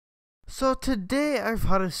So today I've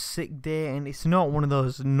had a sick day, and it's not one of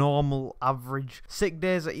those normal average sick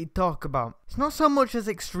days that you talk about. It's not so much as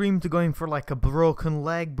extreme to going for like a broken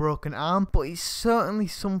leg, broken arm, but it's certainly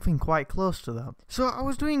something quite close to that. So I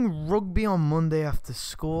was doing rugby on Monday after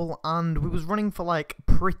school, and we was running for like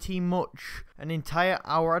pretty much an entire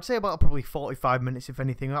hour. I'd say about probably 45 minutes if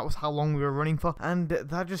anything. That was how long we were running for, and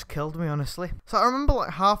that just killed me, honestly. So I remember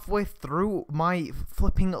like halfway through, my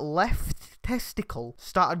flipping left testicle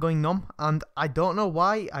started going numb, and I don't know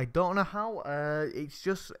why, I don't know how. It's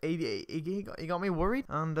just it got me worried,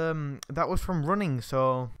 and that was from running,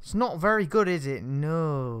 so it's not very good, is it?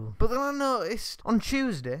 No. But then I noticed on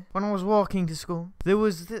Tuesday when I was walking to school, there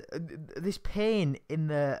was this pain in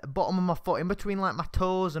the bottom of my foot, in between like my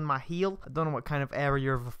toes and my heel. I don't know what kind of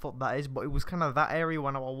area of the foot that is, but it was kind of that area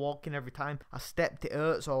when I was walking. Every time I stepped, it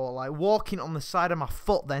hurt, so like walking on the side of my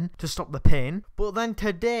foot then to stop the pain. But then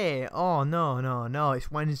today, oh no, it's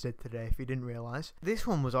Wednesday today, if you didn't realise. This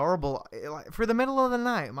one was horrible. Like, through the middle of the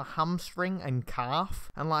night, my hamstring and calf,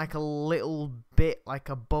 and like a little bit like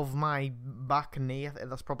above my back knee,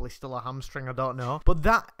 that's probably still a hamstring, I don't know. But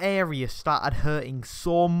that area started hurting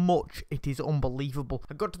so much, it is unbelievable.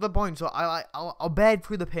 I got to the point, so I bared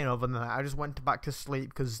through the pain over the night. I just went back to sleep,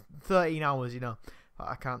 because 13 hours, you know.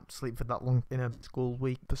 I can't sleep for that long in a school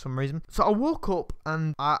week for some reason. So I woke up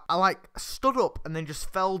and I like stood up and then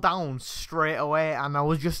just fell down straight away, and I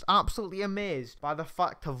was just absolutely amazed by the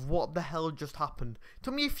fact of what the hell just happened. It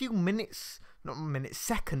took me a few minutes, not minutes,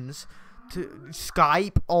 seconds to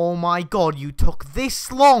Skype. Oh my god, you took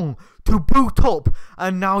this long to boot up,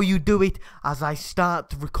 and now you do it as I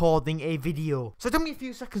start recording a video. So it took me a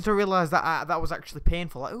few seconds to realise that that was actually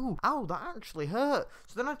painful. Like, ooh, ow, that actually hurt.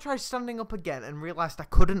 So then I tried standing up again and realised I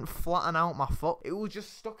couldn't flatten out my foot. It was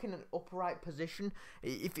just stuck in an upright position.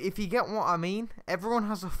 If you get what I mean, everyone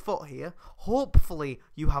has a foot here. Hopefully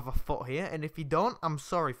you have a foot here, and if you don't, I'm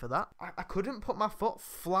sorry for that. I couldn't put my foot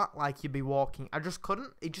flat like you'd be walking. I just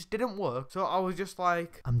couldn't. It just didn't work. So I was just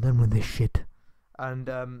like, I'm done with this shit.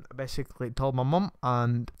 And basically told my mum,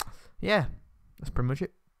 and yeah, that's pretty much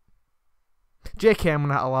it. JK, I'm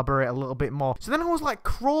going to elaborate a little bit more. So then I was like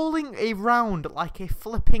crawling around like a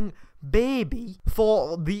flipping baby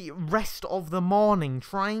for the rest of the morning,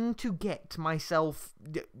 trying to get myself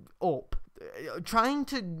up, trying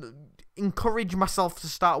to encourage myself to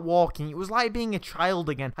start walking. It was like being a child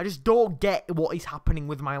again. I just don't get what is happening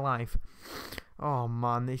with my life. Oh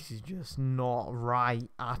man, this is just not right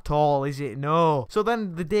at all, is it? No. So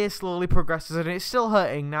then the day slowly progresses, and it's still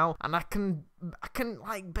hurting now, and I can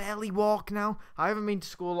like barely walk now. I haven't been to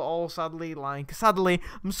school at all, sadly. Sadly,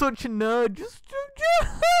 I'm such a nerd.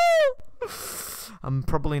 I'm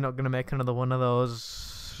probably not gonna make another one of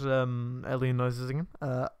those alien noises again.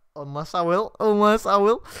 Unless I will.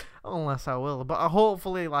 But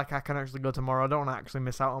hopefully, like, I can actually go tomorrow. I don't want to actually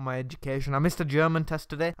miss out on my education. I missed a German test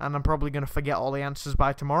today, and I'm probably going to forget all the answers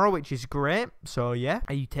by tomorrow, which is great. So, yeah.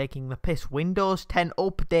 Are you taking the piss? Windows 10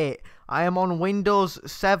 update. I am on Windows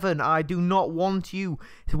 7. I do not want you.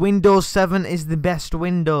 Windows 7 is the best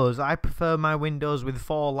Windows. I prefer my Windows with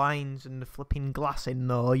 4 lines and the flipping glass in,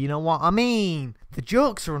 though. You know what I mean? The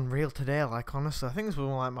jokes are unreal today, like, honestly. I think this was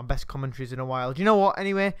one of like, my best commentaries in a while. Do you know what?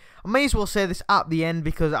 Anyway, I may as well say this at the end,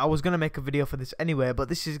 because I was going to make a video for this anyway, but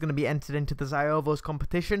this is going to be entered into the Ziovo's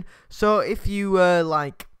competition. So if you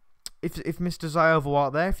if Mr. Ziovo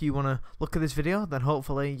out there, if you want to look at this video, then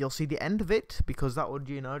hopefully you'll see the end of it, because that would,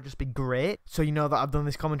 you know, just be great. So you know that I've done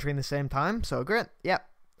this commentary in the same time, so great. Yep.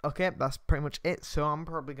 Okay, that's pretty much it. So I'm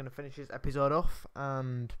probably going to finish this episode off,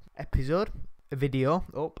 and a video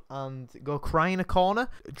up, and go cry in a corner,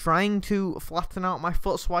 trying to flatten out my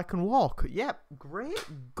foot so I can walk. Yep, great.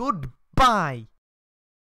 Goodbye.